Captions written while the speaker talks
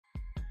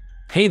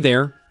Hey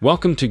there,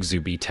 welcome to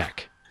Xubii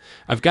Tech.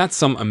 I've got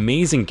some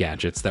amazing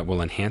gadgets that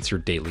will enhance your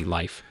daily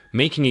life,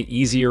 making it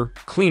easier,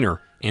 cleaner,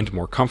 and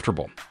more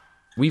comfortable.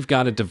 We've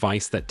got a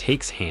device that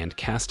takes hand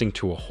casting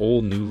to a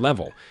whole new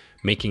level,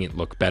 making it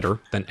look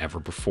better than ever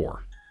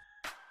before.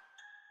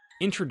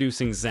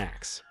 Introducing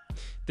Zax.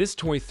 This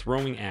toy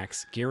throwing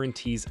axe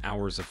guarantees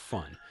hours of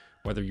fun,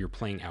 whether you're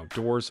playing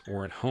outdoors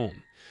or at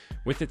home.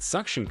 With its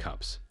suction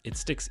cups, it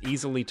sticks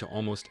easily to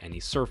almost any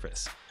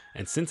surface,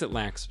 and since it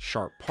lacks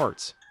sharp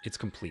parts, it's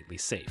completely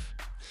safe.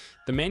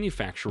 The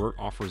manufacturer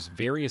offers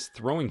various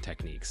throwing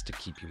techniques to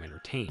keep you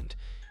entertained.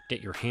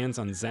 Get your hands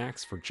on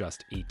Zax for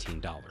just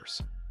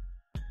 $18.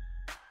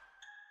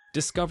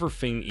 Discover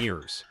Fin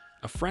Ears,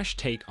 a fresh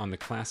take on the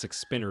classic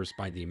spinners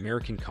by the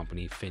American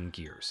company Fin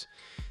Gears.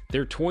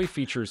 Their toy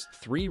features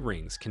 3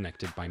 rings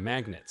connected by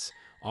magnets,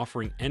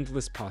 offering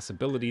endless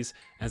possibilities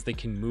as they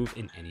can move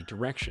in any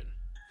direction.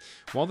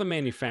 While the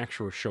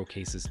manufacturer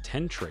showcases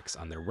 10 tricks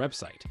on their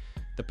website,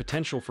 the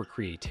potential for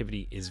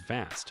creativity is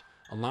vast,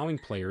 allowing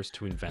players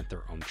to invent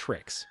their own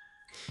tricks.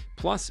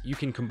 Plus, you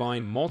can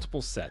combine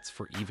multiple sets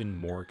for even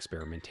more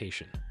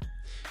experimentation.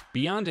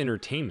 Beyond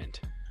entertainment,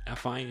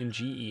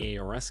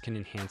 FINGEARS can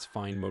enhance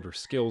fine motor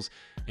skills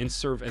and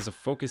serve as a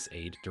focus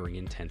aid during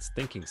intense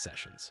thinking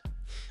sessions.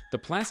 The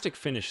plastic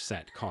finish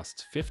set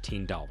costs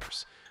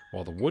 $15,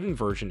 while the wooden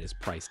version is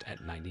priced at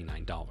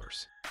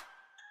 $99.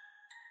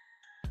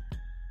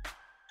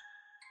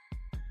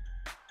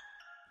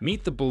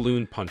 Meet the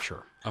Balloon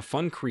Puncher, a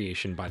fun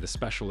creation by the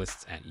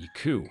specialists at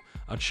Xubii,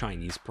 a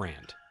Chinese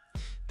brand.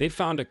 They've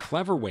found a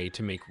clever way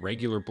to make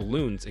regular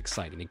balloons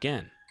exciting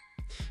again.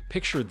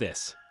 Picture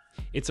this.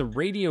 It's a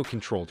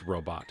radio-controlled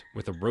robot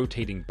with a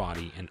rotating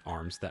body and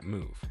arms that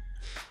move.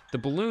 The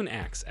balloon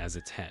acts as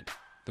its head.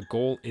 The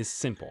goal is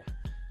simple.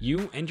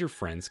 You and your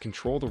friends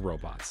control the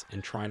robots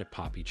and try to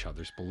pop each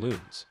other's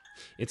balloons.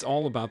 It's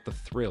all about the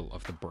thrill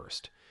of the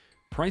burst.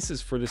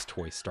 Prices for this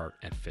toy start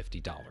at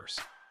 $50.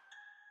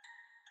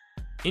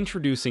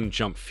 Introducing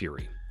Jump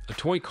Fury, a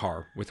toy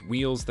car with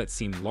wheels that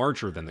seem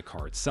larger than the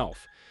car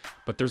itself.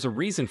 But there's a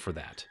reason for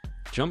that.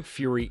 Jump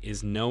Fury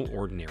is no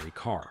ordinary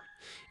car.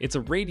 It's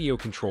a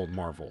radio-controlled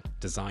marvel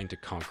designed to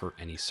conquer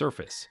any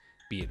surface,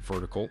 be it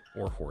vertical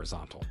or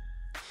horizontal.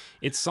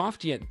 Its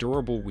soft yet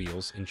durable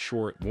wheels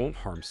ensure it won't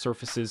harm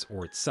surfaces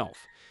or itself.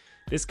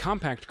 This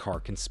compact car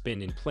can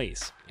spin in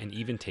place and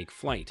even take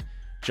flight,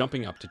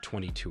 jumping up to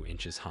 22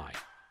 inches high.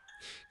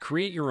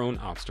 Create your own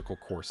obstacle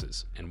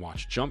courses and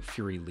watch Jump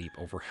Fury leap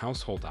over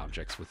household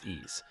objects with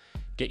ease.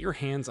 Get your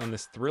hands on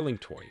this thrilling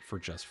toy for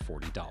just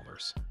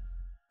 $40.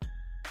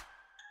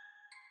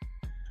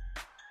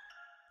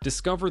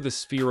 Discover the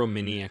Sphero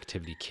Mini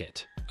Activity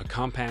Kit, a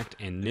compact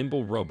and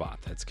nimble robot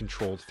that's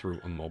controlled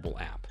through a mobile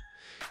app.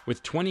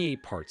 With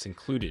 28 parts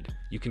included,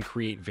 you can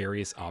create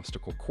various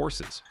obstacle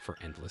courses for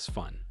endless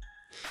fun.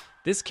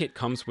 This kit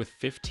comes with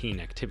 15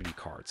 activity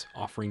cards,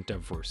 offering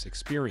diverse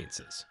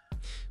experiences.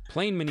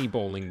 Play mini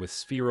bowling with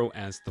Sphero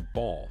as the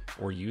ball,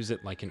 or use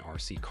it like an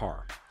RC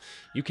car.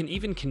 You can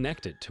even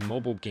connect it to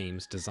mobile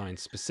games designed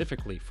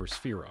specifically for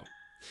Sphero.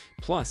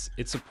 Plus,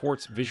 it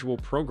supports visual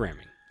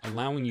programming,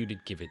 allowing you to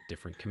give it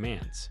different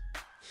commands.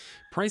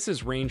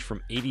 Prices range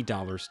from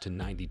 $80 to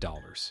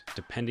 $90,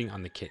 depending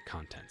on the kit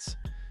contents.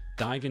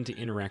 Dive into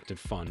interactive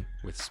fun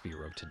with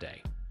Sphero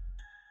today.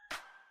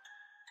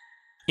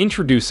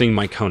 Introducing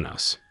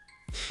Mykonos.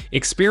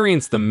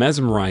 Experience the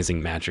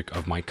mesmerizing magic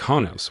of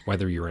Mykonos,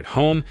 whether you're at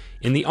home,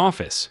 in the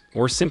office,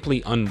 or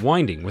simply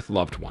unwinding with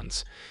loved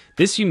ones.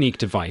 This unique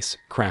device,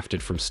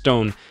 crafted from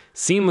stone,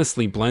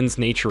 seamlessly blends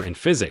nature and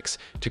physics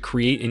to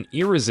create an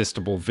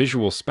irresistible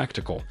visual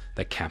spectacle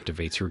that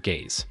captivates your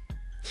gaze.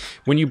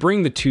 When you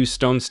bring the 2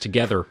 stones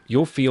together,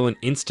 you'll feel an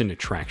instant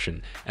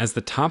attraction as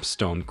the top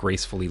stone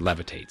gracefully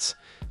levitates,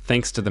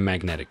 thanks to the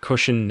magnetic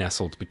cushion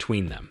nestled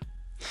between them.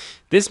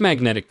 This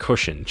magnetic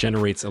cushion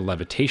generates a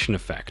levitation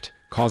effect,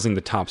 causing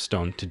the top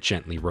stone to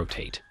gently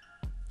rotate.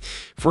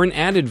 For an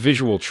added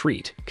visual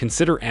treat,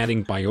 consider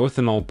adding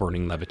bioethanol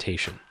burning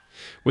levitation.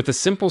 With a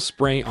simple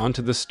spray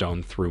onto the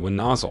stone through a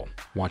nozzle,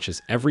 watch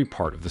as every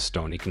part of the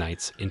stone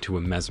ignites into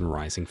a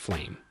mesmerizing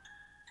flame.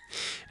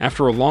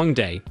 After a long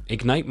day,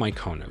 ignite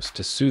Mykonos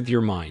to soothe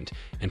your mind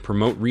and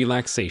promote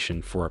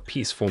relaxation for a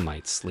peaceful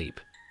night's sleep.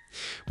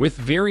 With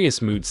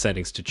various mood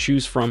settings to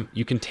choose from,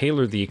 you can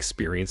tailor the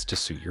experience to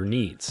suit your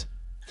needs.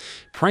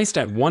 Priced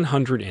at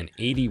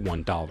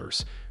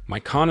 $181,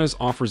 Mykonos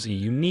offers a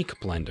unique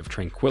blend of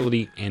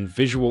tranquility and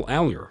visual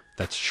allure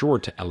that's sure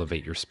to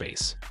elevate your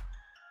space.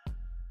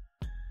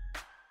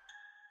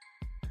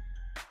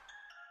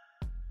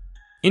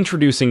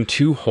 Introducing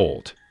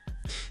 2Hold.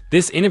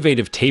 This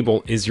innovative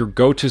table is your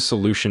go-to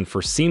solution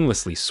for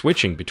seamlessly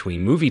switching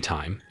between movie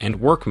time and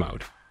work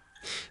mode.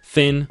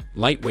 Thin,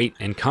 lightweight,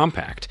 and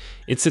compact,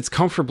 it sits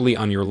comfortably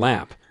on your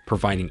lap,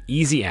 providing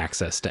easy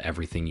access to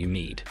everything you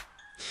need.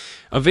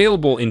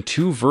 Available in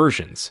 2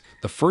 versions,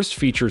 the first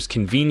features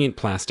convenient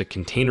plastic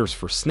containers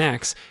for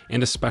snacks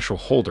and a special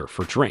holder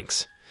for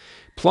drinks.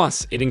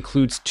 Plus, it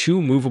includes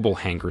 2 movable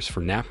hangers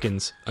for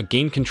napkins, a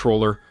game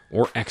controller,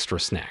 or extra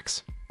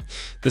snacks.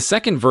 The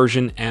second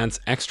version adds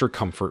extra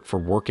comfort for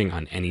working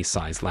on any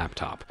size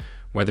laptop,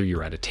 whether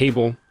you're at a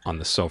table, on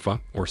the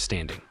sofa, or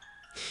standing.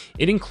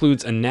 It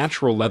includes a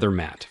natural leather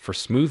mat for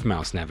smooth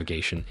mouse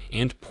navigation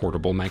and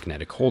portable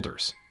magnetic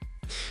holders.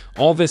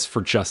 All this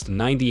for just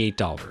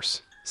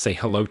 $98. Say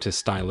hello to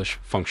stylish,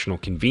 functional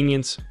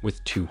convenience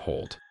with 2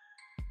 hold.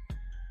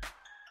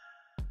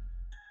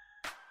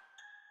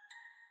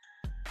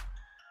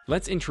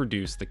 Let's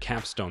introduce the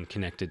Capstone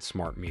Connected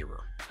Smart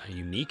Mirror, a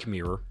unique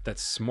mirror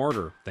that's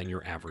smarter than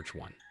your average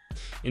one.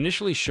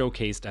 Initially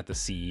showcased at the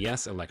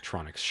CES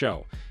Electronics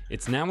Show,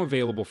 it's now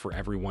available for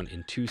everyone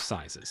in 2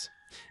 sizes.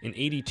 An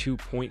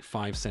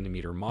 82.5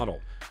 centimeter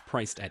model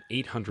priced at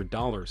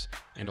 $800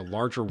 and a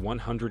larger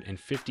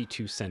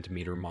 152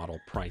 centimeter model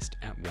priced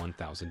at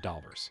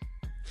 $1,000.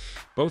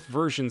 Both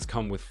versions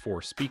come with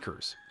 4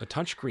 speakers, a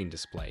touchscreen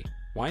display,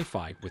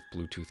 Wi-Fi with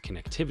Bluetooth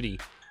connectivity,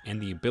 and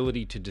the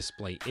ability to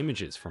display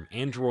images from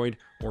Android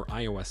or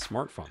iOS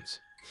smartphones.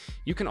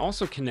 You can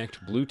also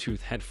connect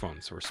Bluetooth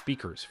headphones or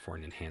speakers for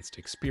an enhanced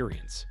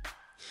experience.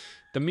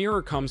 The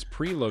mirror comes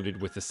preloaded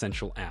with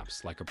essential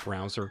apps like a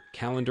browser,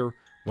 calendar,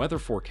 weather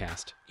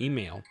forecast,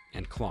 email,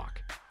 and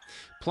clock.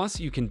 Plus,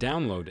 you can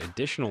download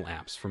additional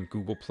apps from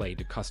Google Play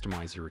to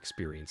customize your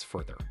experience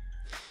further.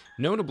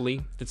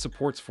 Notably, it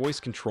supports voice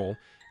control,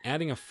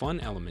 adding a fun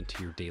element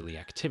to your daily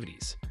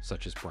activities,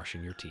 such as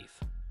brushing your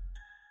teeth.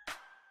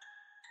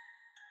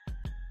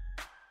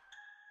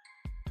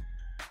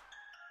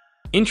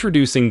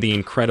 Introducing the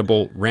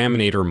incredible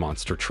Raminator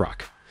Monster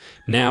Truck.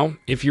 Now,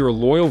 if you're a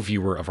loyal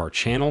viewer of our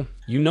channel,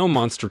 you know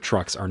monster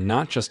trucks are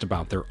not just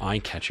about their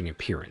eye-catching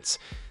appearance.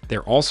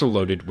 They're also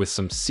loaded with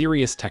some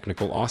serious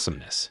technical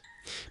awesomeness.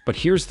 But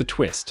here's the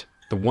twist.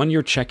 The one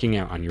you're checking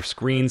out on your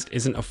screens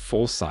isn't a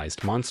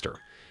full-sized monster.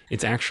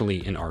 It's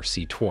actually an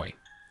RC toy.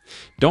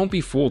 Don't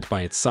be fooled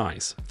by its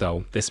size,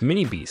 though this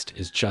mini beast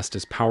is just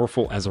as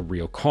powerful as a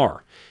real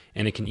car,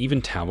 and it can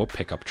even tow a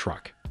pickup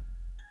truck.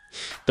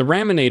 The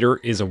Raminator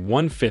is a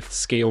 1/5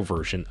 scale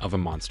version of a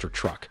monster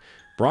truck,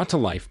 brought to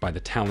life by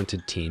the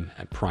talented team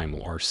at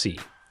Primal RC.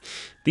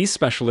 These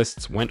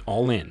specialists went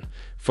all in,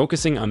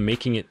 focusing on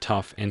making it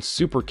tough and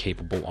super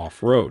capable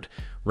off-road,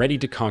 ready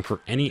to conquer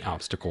any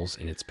obstacles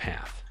in its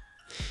path.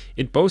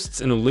 It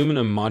boasts an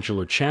aluminum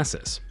modular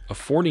chassis, a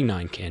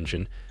 49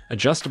 engine,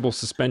 adjustable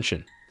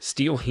suspension,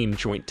 steel heme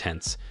joint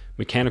tents,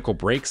 mechanical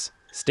brakes,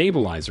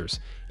 stabilizers,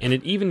 and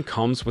it even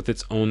comes with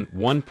its own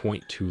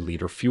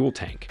 1.2-liter fuel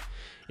tank.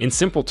 In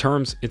simple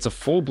terms, it's a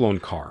full-blown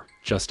car,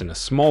 just in a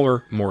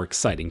smaller, more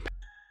exciting package.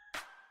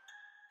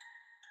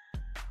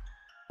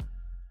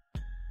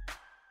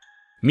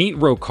 Meet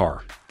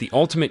Rocar, the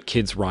ultimate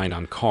kids ride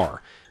on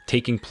car,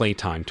 taking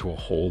playtime to a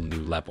whole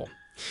new level.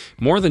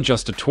 More than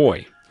just a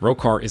toy,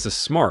 Rocar is a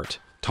smart,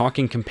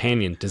 talking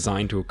companion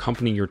designed to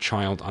accompany your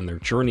child on their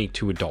journey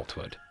to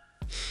adulthood.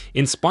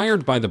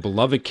 Inspired by the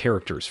beloved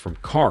characters from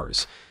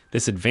Cars,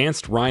 this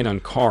advanced ride on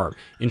car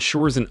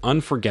ensures an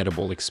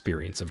unforgettable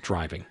experience of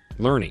driving,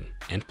 learning,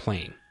 and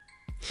playing.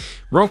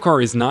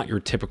 Rocar is not your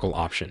typical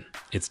option.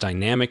 It's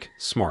dynamic,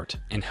 smart,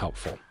 and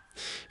helpful.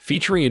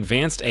 Featuring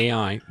advanced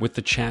AI with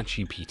the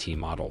ChatGPT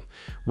model,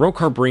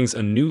 Rocar brings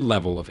a new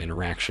level of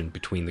interaction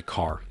between the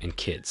car and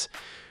kids.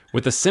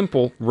 With a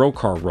simple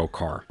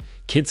Rocar,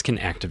 kids can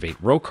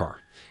activate Rocar,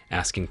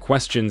 asking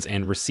questions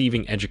and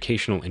receiving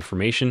educational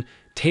information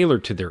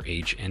tailored to their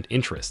age and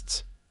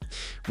interests.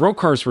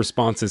 Rocar's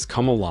responses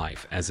come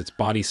alive as its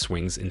body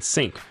swings in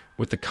sync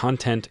with the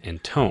content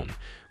and tone,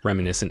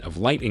 reminiscent of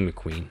Lightning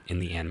McQueen in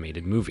the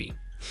animated movie.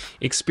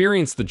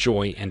 Experience the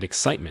joy and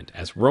excitement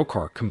as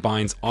Rocar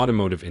combines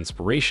automotive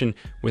inspiration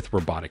with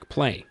robotic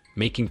play,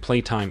 making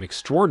playtime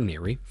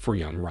extraordinary for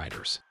young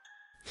riders.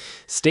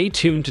 Stay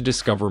tuned to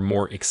discover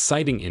more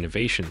exciting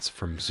innovations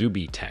from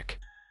Xubii Tech.